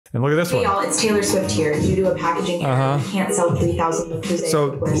And look at this one. Hey y'all, it's Taylor Swift here. Due to a packaging error, we can't sell 3,000 of Creuset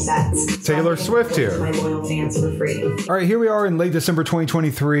cookware sets. Taylor Swift here. My loyal fans for free. All right, here we are in late December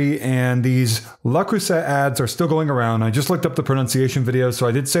 2023, and these Le Creuset ads are still going around. I just looked up the pronunciation video, so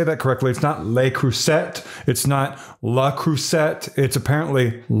I did say that correctly. It's not Le Creuset. It's not La Creuset. It's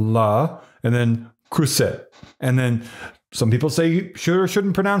apparently La, and then Creuset. And then some people say you should or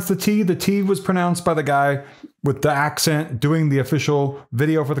shouldn't pronounce the T. The T was pronounced by the guy with the accent doing the official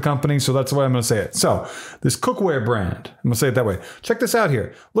video for the company. So that's the way I'm going to say it. So this cookware brand, I'm going to say it that way. Check this out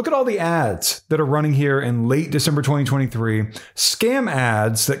here. Look at all the ads that are running here in late December 2023. Scam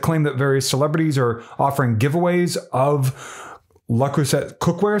ads that claim that various celebrities are offering giveaways of Le Creuset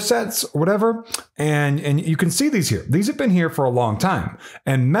cookware sets or whatever. And you can see these here. These have been here for a long time.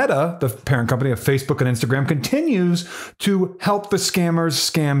 And Meta, the parent company of Facebook and Instagram, continues to help the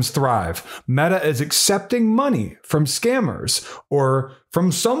scams thrive. Meta is accepting money from scammers or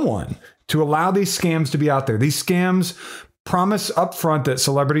from someone to allow these scams to be out there. These scams promise upfront that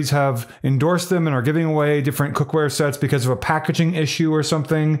celebrities have endorsed them and are giving away different cookware sets because of a packaging issue or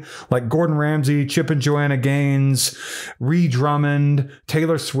something, like Gordon Ramsay, Chip and Joanna Gaines, Ree Drummond,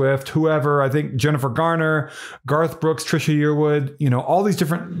 Taylor Swift, whoever. I think Jennifer Garner, Garth Brooks, Trisha Yearwood, you know, all these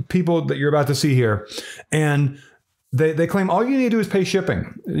different people that you're about to see here. And they claim all you need to do is pay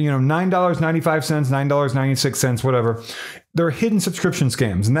shipping, you know, $9.95, $9.96, whatever. They're hidden subscription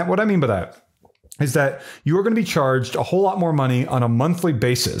scams. And what I mean by that is that you are going to be charged a whole lot more money on a monthly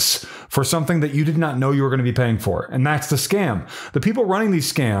basis for something that you did not know you were going to be paying for. And that's the scam. The people running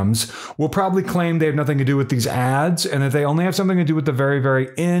these scams will probably claim they have nothing to do with these ads and that they only have something to do with the very, very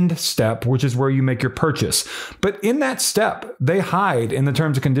end step, which is where you make your purchase. But in that step, they hide in the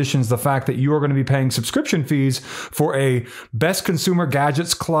terms and conditions the fact that you are going to be paying subscription fees for a Best Consumer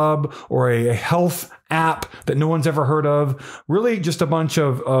Gadgets Club or a health app that no one's ever heard of. Really just a bunch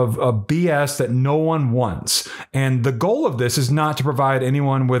of BS that no one wants. And the goal of this is not to provide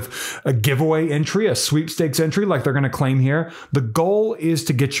anyone with a giveaway entry, a sweepstakes entry like they're going to claim here. The goal is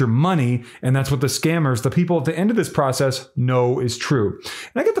to get your money. And that's what the scammers, the people at the end of this process, know is true.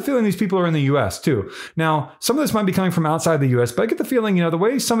 And I get the feeling these people are in the US too. Now, some of this might be coming from outside the US, but I get the feeling, you know, the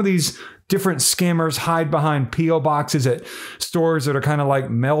way some of these different scammers hide behind PO boxes at stores that are kind of like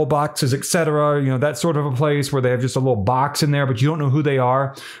mailboxes, etc. You know, that sort of a place where they have just a little box in there, but you don't know who they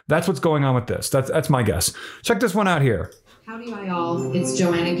are. That's what's going on with this. That's my guess. Check this one out here. Howdy, y'all. It's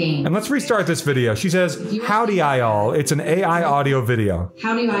Joanna Gaines. And let's restart this video. She says, howdy, y'all. It's an AI audio video.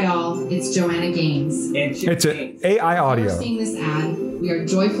 Howdy, y'all. It's Joanna Gaines. It's an AI audio. After seeing this ad, we are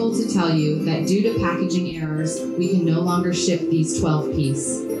joyful to tell you that due to packaging errors, we can no longer ship these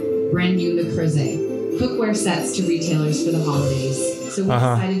 12-piece, brand new Le Creuset cookware sets to retailers for the holidays. So we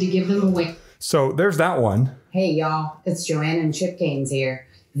decided to give them away. So there's that one. Hey, y'all. It's Joanna and Chip Gaines here.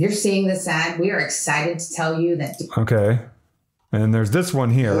 If you're seeing this ad, we are excited to tell you that... Okay. And there's this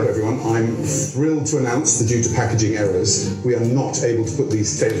one here. Hello, everyone. I'm thrilled to announce that due to packaging errors, we are not able to put these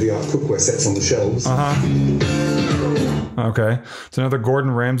state-of-the-art cookware sets on the shelves. Okay. It's another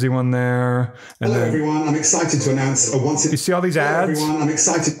Gordon Ramsay one there. And hello, everyone. I'm excited to announce you see all these ads? Hello, everyone. I'm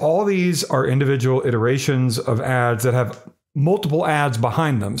excited. All these are individual iterations of ads that have multiple ads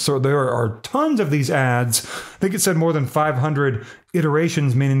behind them. So there are tons of these ads. I think it said more than 500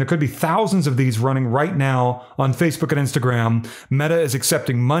 iterations, meaning there could be thousands of these running right now on Facebook and Instagram. Meta is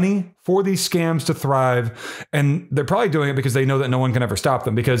accepting money for these scams to thrive. And they're probably doing it because they know that no one can ever stop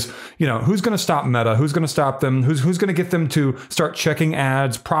them. Because, you know, who's going to stop Meta? Who's going to stop them? Who's going to get them to start checking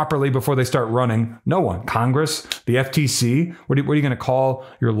ads properly before they start running? No one. Congress, the FTC. What are you going to call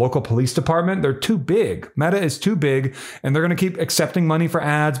your local police department? They're too big. Meta is too big. And they're going to keep accepting money for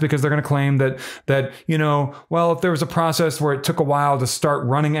ads because they're going to claim that, you know, well, if there was a process where it took a while to start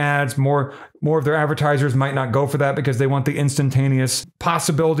running ads, more of their advertisers might not go for that because they want the instantaneous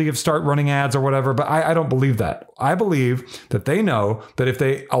possibility of start running ads or whatever. But I don't believe that. I believe that they know that if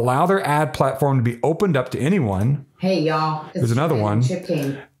they allow their ad platform to be opened up to anyone, hey, y'all, there's another one.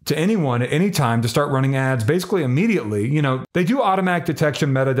 To anyone at any time to start running ads basically immediately. You know, they do automatic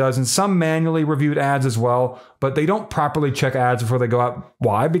detection, Meta does, and some manually reviewed ads as well, but they don't properly check ads before they go out.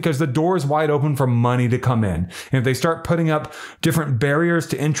 Why? Because the door is wide open for money to come in. And if they start putting up different barriers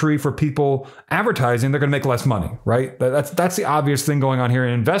to entry for people advertising, they're going to make less money, right? That's the obvious thing going on here.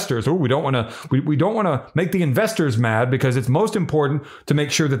 And investors, we don't want to make the investors mad because it's most important to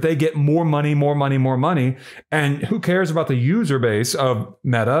make sure that they get more money. And who cares about the user base of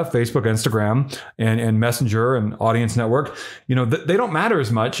Meta, Facebook, Instagram, and Messenger and Audience Network? You know, they don't matter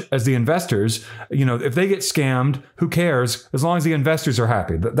as much as the investors. You know, if they get scammed, who cares? As long as the investors are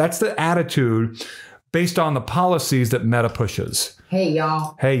happy. That's the attitude based on the policies that Meta pushes. Hey,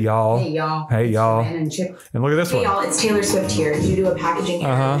 y'all. Hey, y'all. Hey, y'all. Hey, It's y'all. Joanna and Chip. And look at this Hey one. y'all, it's Taylor Swift here. Due to a packaging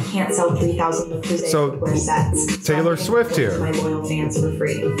error, we can't sell 3,000 of Creuset So, cookware sets. Taylor I'm giving Swift them here. to my loyal fans for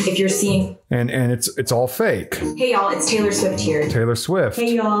free. If you're seeing, And it's all fake. hey y'all, it's Taylor Swift here. Taylor Swift.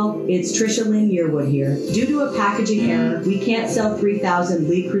 Hey y'all, it's Trisha Yearwood here. Due to a packaging error, we can't sell 3,000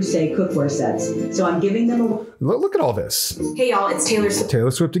 Lee Creuset cookware sets. So I'm giving them a... Look at all this. Hey y'all, it's Taylor Swift.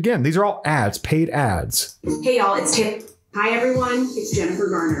 Taylor Swift again. These are all ads, paid ads. Hey y'all, it's Taylor. Hi everyone, it's Jennifer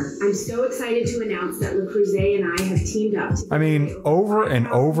Garner. I'm so excited to announce that Le Creuset and I have teamed up. I mean, over and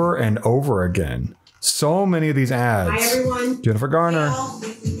over and over again. So many of these ads. Hi everyone. Jennifer Garner. Hey y'all,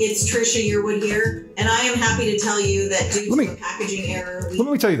 it's Trisha Yearwood here, and I am happy to tell you that due to a packaging error,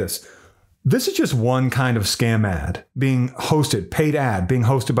 Let me tell you this. This is just one kind of scam ad being hosted, paid ad being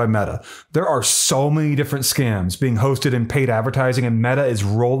hosted by Meta. There are so many different scams being hosted in paid advertising, and Meta is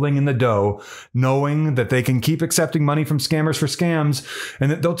rolling in the dough, knowing that they can keep accepting money from scammers for scams,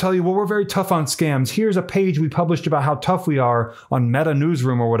 and that they'll tell you, well, we're very tough on scams. Here's a page we published about how tough we are on Meta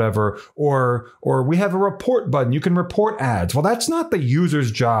Newsroom or whatever, or we have a report button. You can report ads. Well, that's not the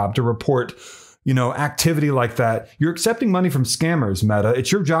user's job to report activity like that. You're accepting money from scammers, Meta.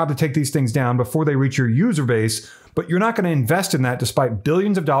 It's your job to take these things down before they reach your user base, but you're not going to invest in that despite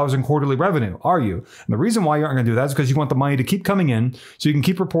billions of dollars in quarterly revenue, are you? And the reason why you aren't going to do that is because you want the money to keep coming in so you can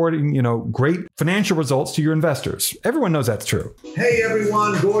keep reporting, great financial results to your investors. Everyone knows that's true. Hey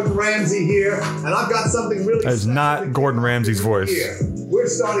everyone, Gordon Ramsay here, and I've got something really That is not Gordon Ramsay's voice. We're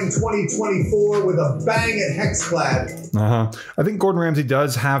starting 2024 with a bang at Hexclad. I think Gordon Ramsay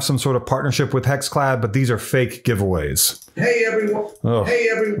does have some sort of partnership with Hexclad, but these are fake giveaways. Hey everyone. Oh. Hey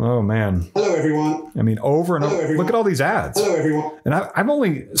everyone. Oh man. Hello everyone. I mean, over and over. Look at all these ads. Hello everyone. And I've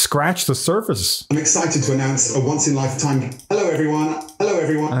only scratched the surface. I'm excited to announce a once-in-lifetime. Hello everyone. Hello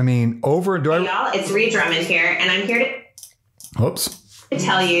everyone. I mean, over. Do Hey y'all, it's Ree Drummond here, and I'm here Oops. to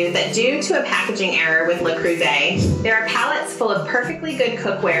tell you that due to a packaging error with Le Creuset, there are pallets full of perfectly good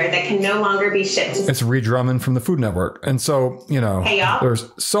cookware that can no longer be shipped to... It's Ree Drummond from the Food Network. And so, Hey, y'all.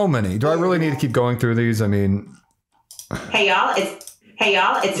 there's so many. Do I really need to keep going through these? I mean... Hey y'all,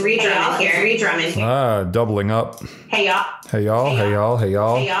 it's Ree Drummond here. Ree Drummond here. Doubling up. Hey y'all. Hey y'all, hey y'all, hey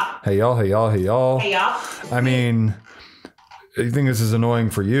y'all. Hey y'all. Hey y'all, hey y'all, hey y'all. Hey y'all. I mean, you think this is annoying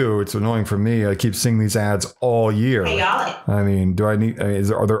for you? It's annoying for me. I keep seeing these ads all year. Hey y'all. I mean, are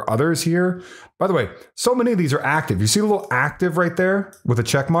there others here? By the way, so many of these are active. You see the little active right there with a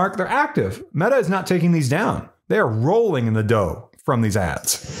check mark? They're active. Meta is not taking these down. They are rolling in the dough from these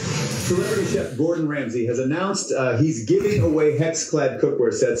ads. Celebrity chef Gordon Ramsay has announced he's giving away Hexclad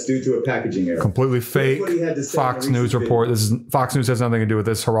cookware sets due to a packaging error. Completely fake. Fox News report. Fox News has nothing to do with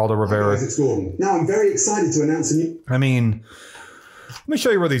this. Geraldo Rivera. It's Gordon. Now I'm very excited to announce a new... I mean, let me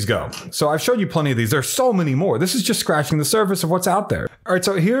show you where these go. So I've showed you plenty of these. There's so many more. This is just scratching the surface of what's out there. All right,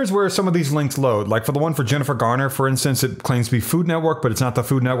 so here's where some of these links load. Like for the one for Jennifer Garner, for instance, it claims to be Food Network, but it's not the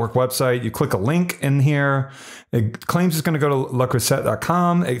Food Network website. You click a link in here. It claims it's going to go to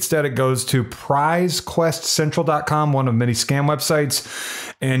lecreuset.com. Instead, it goes to prizequestcentral.com, one of many scam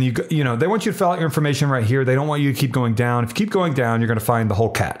websites. And they want you to fill out your information right here. They don't want you to keep going down. If you keep going down, you're going to find the whole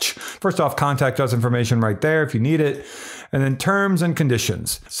catch. First off, contact us information right there if you need it. And then terms and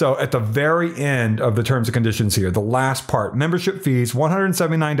conditions. So at the very end of the terms and conditions here, the last part, membership fees,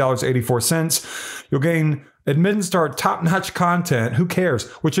 $179.84. You'll gain admittance to our top-notch content, who cares,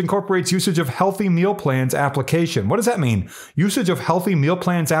 which incorporates usage of Healthy Meal Plans application. What does that mean? Usage of Healthy Meal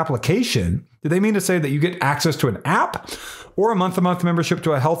Plans application? Do they mean to say that you get access to an app or a month-to-month membership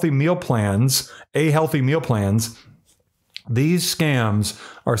to a Healthy Meal Plans? These scams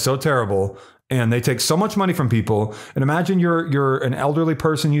are so terrible. And they take so much money from people. And imagine you're an elderly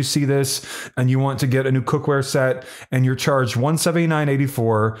person, you see this, and you want to get a new cookware set, and you're charged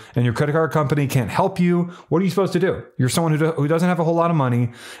 $179.84, and your credit card company can't help you. What are you supposed to do? You're someone who doesn't have a whole lot of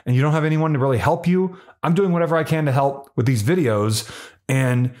money, and you don't have anyone to really help you. I'm doing whatever I can to help with these videos,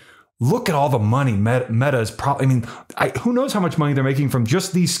 and look at all the money Meta is probably, who knows how much money they're making from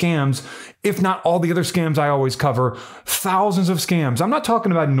just these scams, if not all the other scams I always cover. Thousands of scams. I'm not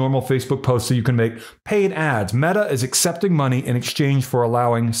talking about normal Facebook posts so you can make paid ads. Meta is accepting money in exchange for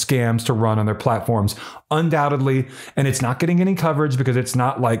allowing scams to run on their platforms, undoubtedly. And it's not getting any coverage because it's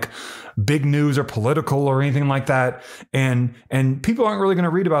not like big news or political or anything like that. And people aren't really going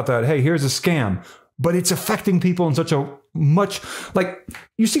to read about that. Hey, here's a scam. but it's affecting people in such a much, like,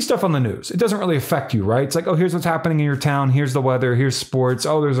 you see stuff on the news. It doesn't really affect you, right? It's like, oh, here's what's happening in your town. Here's the weather. Here's sports.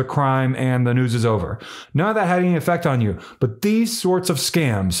 Oh, there's a crime and the news is over. None of that had any effect on you. But these sorts of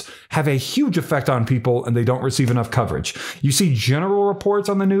scams have a huge effect on people and they don't receive enough coverage. You see general reports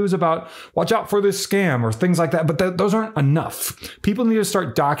on the news about watch out for this scam or things like that, but those aren't enough. People need to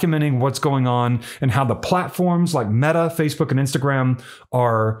start documenting what's going on and how the platforms like Meta, Facebook, and Instagram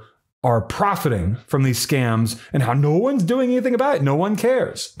are profiting from these scams and how no one's doing anything about it. No one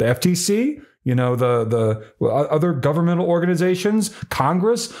cares. The FTC, you know, the other governmental organizations,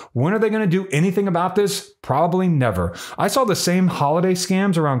 Congress, when are they going to do anything about this? Probably never. I saw the same holiday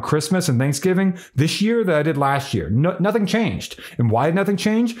scams around Christmas and Thanksgiving this year that I did last year. Nothing changed. And why did nothing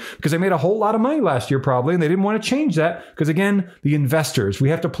change? Because they made a whole lot of money last year probably, and they didn't want to change that because, again, the investors. We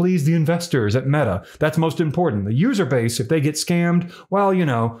have to please the investors at Meta. That's most important. The user base, if they get scammed, well, you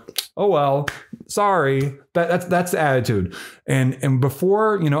know, oh well, sorry. That's the attitude. And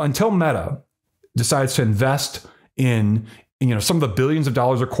before, you know, until Meta decides to invest in, you know, some of the billions of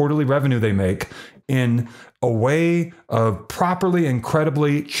dollars of quarterly revenue they make in a way of properly and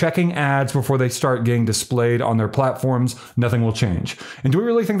credibly checking ads before they start getting displayed on their platforms, nothing will change. And do we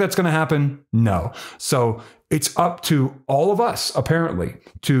really think that's going to happen? No. So it's up to all of us, apparently,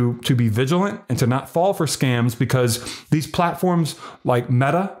 to be vigilant and to not fall for scams, because these platforms like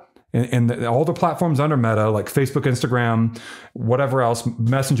Meta and all the platforms under Meta, like Facebook, Instagram, whatever else,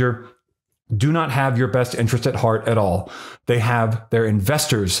 Messenger, do not have your best interest at heart at all. They have their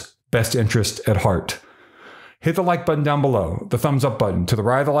investors' best interest at heart. Hit the like button down below, the thumbs up button. To the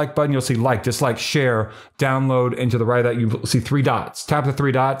right of the like button, you'll see like, dislike, share, download, and to the right of that, you'll see 3 dots. Tap the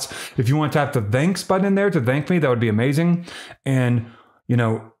 3 dots. If you want to tap the thanks button in there to thank me, that would be amazing. And, you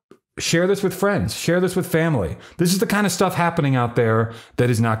know, share this with friends, share this with family. This is the kind of stuff happening out there that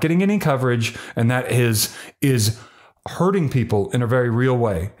is not getting any coverage and that is hurting people in a very real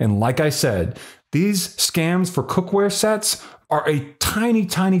way. And like I said, these scams for cookware sets are a tiny,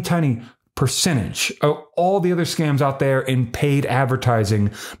 tiny, tiny percentage of all the other scams out there in paid advertising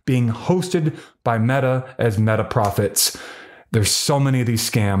being hosted by Meta as Meta profits. There's so many of these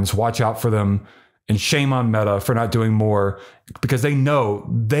scams. Watch out for them. And shame on Meta for not doing more, because they know,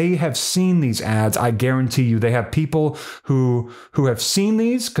 they have seen these ads. I guarantee you they have people who have seen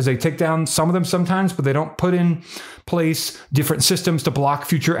these, because they take down some of them sometimes, but they don't put in place different systems to block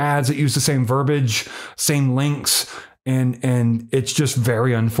future ads that use the same verbiage, same links. And it's just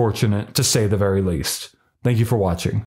very unfortunate, to say the very least. Thank you for watching.